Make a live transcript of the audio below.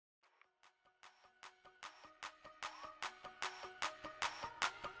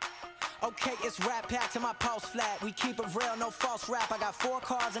Okay, it's rap pack to my pulse flat. We keep it real, no false rap. I got 4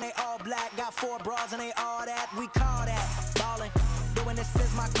 cars and they all black. Got 4 bras and they all that. We call that ballin'. Doing this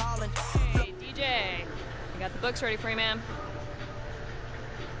is my calling. Hey, DJ. I got the books ready for you, man.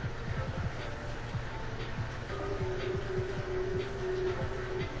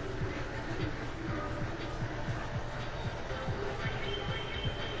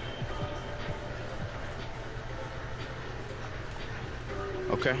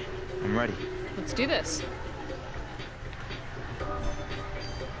 Okay, I'm ready. Let's do this.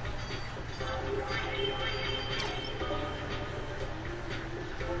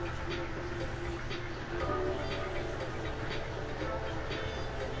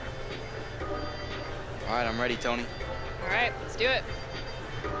 All right, I'm ready, Tony. All right, let's do it.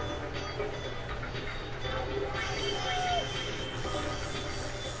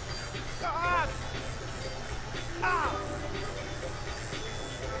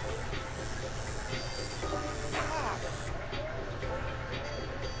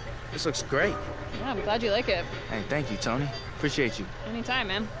 This looks great. Yeah, I'm glad you like it. Hey, thank you, Tony. Appreciate you. Anytime,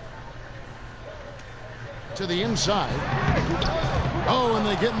 man. To the inside. Oh, and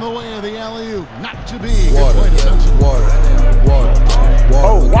they get in the way of the alley-oop. Not to be. Water.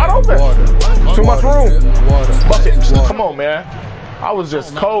 Oh, wide open. Water. Too much room. Water. Come on, man. I was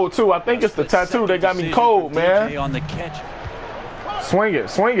just cold, too. I think it's the tattoo that got me cold, man. On the catch. Swing it,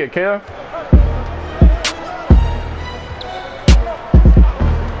 Kev.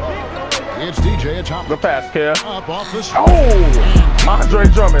 It's DJ atop The pass, Kev. up off the Oh, Andre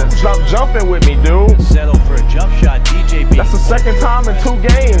Drummond. Stop jumping with me, dude. Settle for a jump shot. DJ B. That's the second time in 2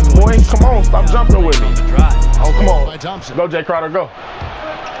 games, boy. Come on, stop jumping with me. On the drive. Oh, come by on. Thompson. Go, Jay Crowder, go.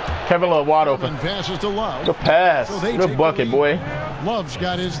 Kevin Love wide open. Passes to Love. Good pass. So they Good take bucket, the lead. boy. Love's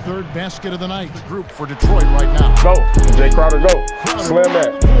got his 3rd basket of the night. Group for Detroit right now. Go. Jay Crowder, go. Slam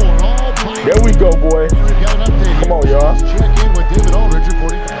that. There There we go, boy. Come on, y'all. Check in with David Aldridge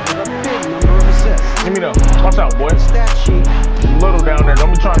reporting. Give me them. Watch out, boy. You little down there.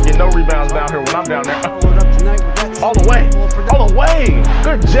 Don't be trying to get no rebounds down here when I'm down there. All the way. All the way.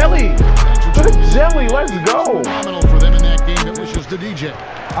 Good jelly. Good jelly. Let's go. Phenomenal for them in that game. It was just a DJ.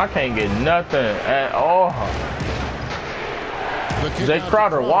 I can't get nothing at all. Jay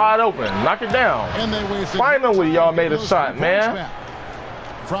Crowder wide open. Knock it down. And they wasted. Finally, y'all made a shot, man.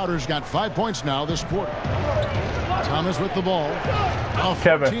 Crowder's got 5 points now this quarter. Thomas with the ball. A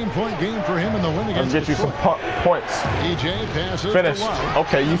Kevin. 14-point game for him in the win Let's against get you some Detroit. points. DJ passes. Finished. to Love.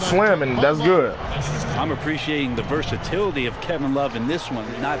 Okay, you slim, and that's good. I'm appreciating the versatility of Kevin Love in this one.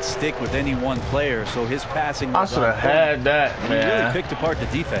 Did not stick with any one player, so his passing I was should have on point. had that, He really man. picked apart the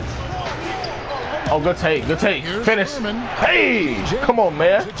defense. Oh, good take. Good take. Here's Finish. Furman. Hey, DJ come on,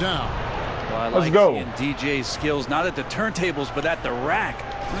 man. puts it down. Well, I Let's like go. seeing DJ's skills, not at the turntables, but at the rack.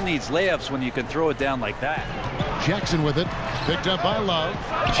 Who needs layups when you can throw it down like that? Jackson with it. Picked up by Love.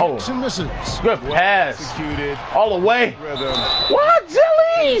 Oh. Jackson misses. Good pass. Executed. All the way. Rhythm. What,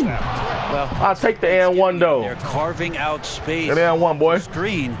 Jelly? Well, I'll take the and one, though. they're carving out space. Get the and one, boy.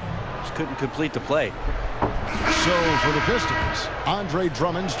 Screen. Just couldn't complete the play. So for the Pistons, Andre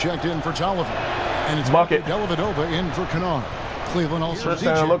Drummond's checked in for Tolliver. And it's Bucket. Dellavedova in for Kennard. Cleveland also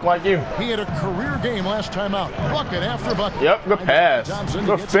Tristan DJ. look like you. He had a career game last time out. Bucket after bucket. Yep, good pass. Thompson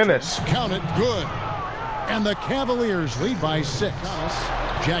Good gets finish. Count it good. And the Cavaliers lead by 6.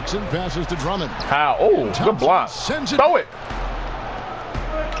 Jackson passes to Drummond. How? Oh, good Thompson block. sends it. Throw it.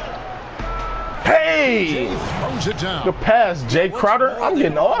 Hey. Throws it down. Good pass, Jay Crowder. I'm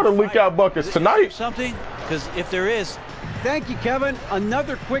getting all the leak out buckets tonight. Something? Because if there is, Thank you, Kevin.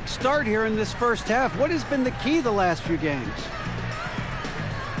 Another quick start here in this first half. What has been the key the last few games?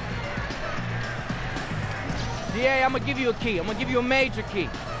 DA, I'm going to give you a key. I'm going to give you a major key.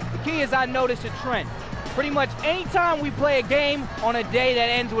 The key is I noticed a trend. Pretty much anytime we play a game on a day that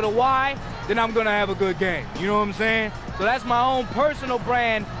ends with a Y, then I'm going to have a good game. You know what I'm saying? So that's my own personal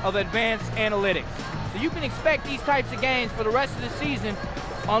brand of advanced analytics. So you can expect these types of games for the rest of the season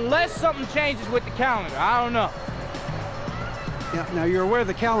unless something changes with the calendar. I don't know. Yeah, now you're aware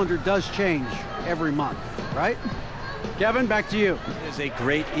the calendar does change every month, right? Kevin, back to you. it is a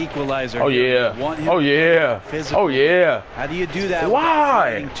great equalizer. Oh, yeah. You want him Oh, yeah. physical. Oh, yeah. How do you do that?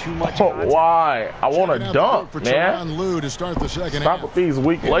 Why? without too much Oh, contact? why? I want Checking to out the dunk, for man. Tyronn Lue to start the second Stop half. with these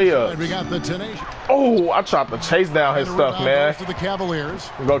weak Inside, layups. we got the tenacious. Oh, I tried to chase down his And the stuff, rebound man. goes to the Cavaliers.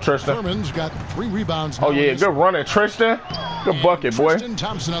 Go, Tristan. Furman's got 3 rebounds now. Oh, yeah. in this Good running, Tristan. Good And bucket, boy. Tristan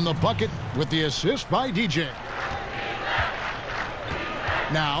Thompson on the bucket with the assist by DJ.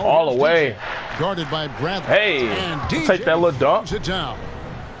 Now All the way. guarded by Bradley. Hey, and DJ take that little dunk. throws it down.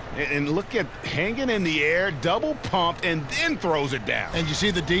 And look at hanging in the air, double pumped, and then throws it down. And you see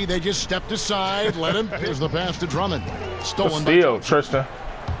the D, they just stepped aside, let him. Here's the pass to Drummond. Stolen steal, Tristan.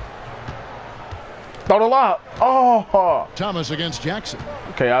 Throw the lob. Oh. Thomas against Jackson.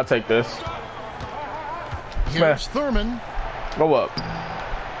 Okay, I'll take this. Here's Thurman. Go up.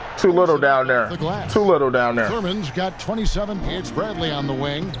 Too little down there. Too little down there. Thurman's got 27. It's Bradley on the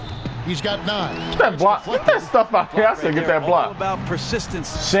wing. He's got 9. Get that block. Get that stuff out here. I said get that block. All about persistence.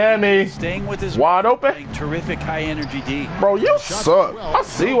 Sammy. Staying with his wide open. Terrific high energy D. Bro, you suck. I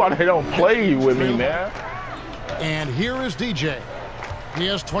see why they don't play with me, man. And here is DJ. He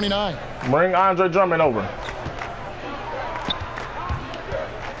has 29. Bring Andre Drummond over.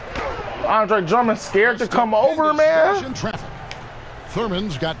 Andre Drummond scared to come over, man.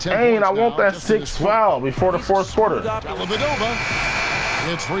 Thurman's got 10 Dang, points I want now, that 6th foul before the 4th quarter.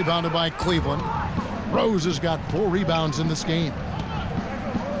 Dellavedova. It's rebounded by Cleveland. Rose has got 4 rebounds in this game.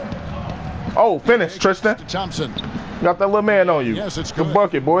 Oh, finish, Tristan. Thompson. Got that little man on you. Yes, it's good. Good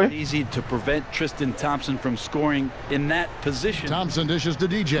bucket, boy. Easy to prevent Tristan Thompson from scoring in that position. Thompson dishes to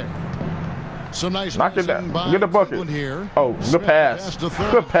DJ. Some nice knock it down. Get the bucket. Here. Oh, good pass.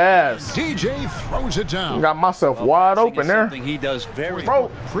 Good pass. DJ throws it down. Got myself wide open there. He does very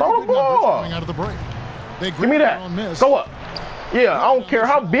Bro, throw the ball. Out of the break. Give me that. Go up. Yeah, I don't care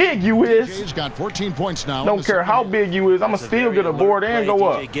how big you is. DJ's got 14 points now. Don't care how big you is. I'ma still get a board and go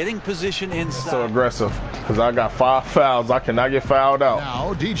up. Getting position inside. So aggressive, because I got 5 fouls. I cannot get fouled out.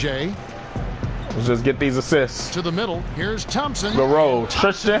 Now DJ. Let's just get these assists. To the middle. Here's Thompson. The road.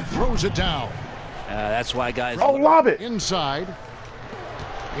 Tristan throws it down. That's why guys. Oh, lob it. Inside.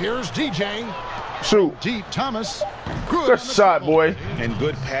 Here's DJ. Shoot. Deep Thomas. Good shot, boy. And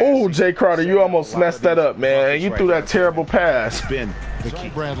good pass. Oh, Jay Crowder, you almost messed that up, man. You threw that terrible pass. Been the key.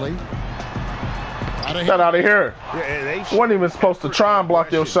 Bradley. Get out of here. Wasn't even supposed to try and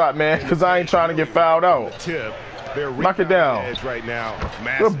block your shot, man, because I ain't trying to get fouled out. Knock it down. Right now.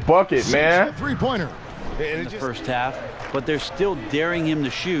 Good bucket, man. 3-pointer. In the first half, but they're still daring him to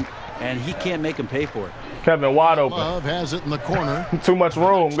shoot, and he can't make him pay for it. Kevin wide open. Love has it in the corner. Too much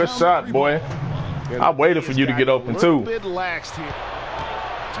room. Good shot, boy. I waited for you to get open, too.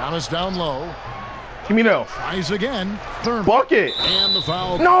 Thomas down low. Give me that. Tries again. Thurman. Bucket. And the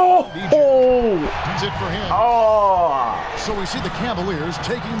foul. No. Oh. That's it for him. Oh. So we see the Cavaliers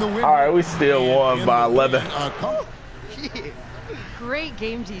taking the win. All right, we still won by 11. Great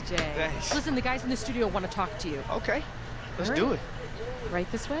game, DJ. Thanks. Listen, the guys in the studio want to talk to you. Okay. Let's do it.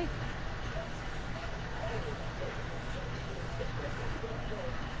 Right this way.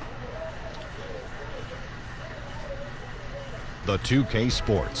 The 2K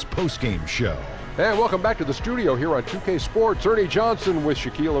Sports postgame show. And welcome back to the studio here on 2K Sports. Ernie Johnson with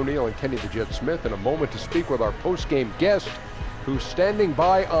Shaquille O'Neal and Kenny the Jet Smith in a moment to speak with our postgame guest who's standing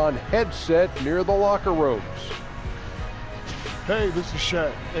by on headset near the locker rooms. Hey, this is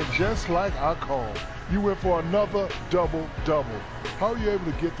Shaq, and just like I called, you went for another double-double. How are you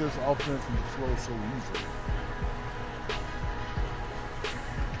able to get this offense in the flow so easily?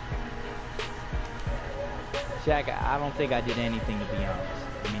 Shaq, I don't think I did anything, to be honest.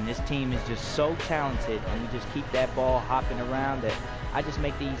 I mean, this team is just so talented, and we just keep that ball hopping around that I just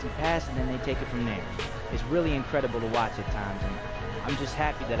make the easy pass, and then they take it from there. It's really incredible to watch at times, and I'm just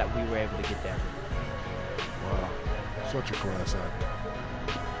happy that we were able to get that. Wow, such a class act.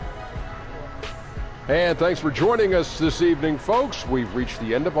 And thanks for joining us this evening, folks. We've reached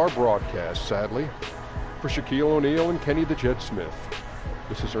the end of our broadcast, sadly. For Shaquille O'Neal and Kenny the Jet Smith,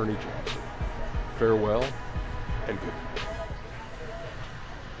 this is Ernie Johnson. Farewell and good night.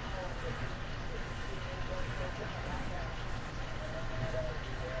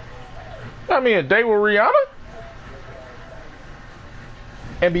 Got me a date with Rihanna?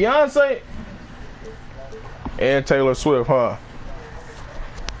 And Beyonce? And Taylor Swift, huh?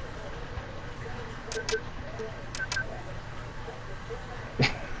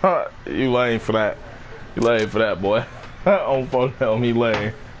 You lame for that. You lame for that, boy. On phone, tell me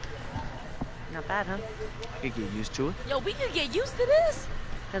lame. Not bad, huh? You could get used to it. Yo, we could get used to this.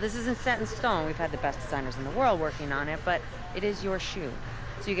 Now, this isn't set in stone. We've had the best designers in the world working on it, but it is your shoe.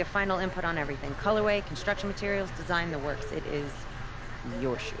 So you get final input on everything. Colorway, construction materials, design, the works. It is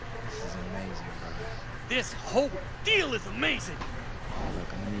your shoe. This is amazing, brother. This whole deal is amazing. Oh,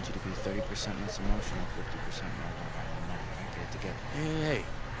 look, I'm gonna need you to be 30% less emotional, 50% more. Get it together. Hey,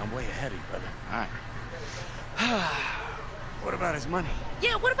 I'm way ahead of you, brother. All right. What about his money?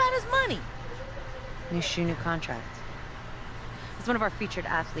 Yeah, what about his money? New shoe, new contract. He's one of our featured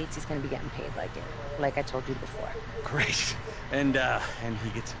athletes. He's going to be getting paid like I told you before. Great. And he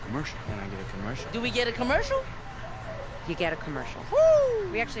gets a commercial. Can I get a commercial? Do we get a commercial? you get a commercial.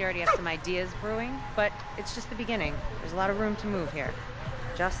 We actually already have some ideas brewing, but it's just the beginning. There's a lot of room to move here.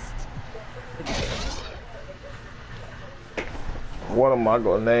 Just the beginning. What am I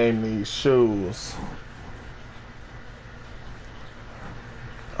gonna name these shoes?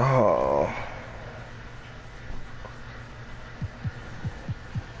 Oh.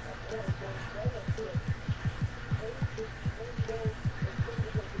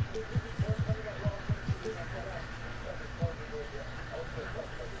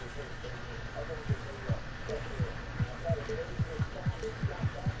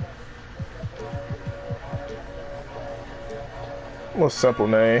 What a simple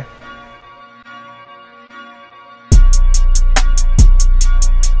name.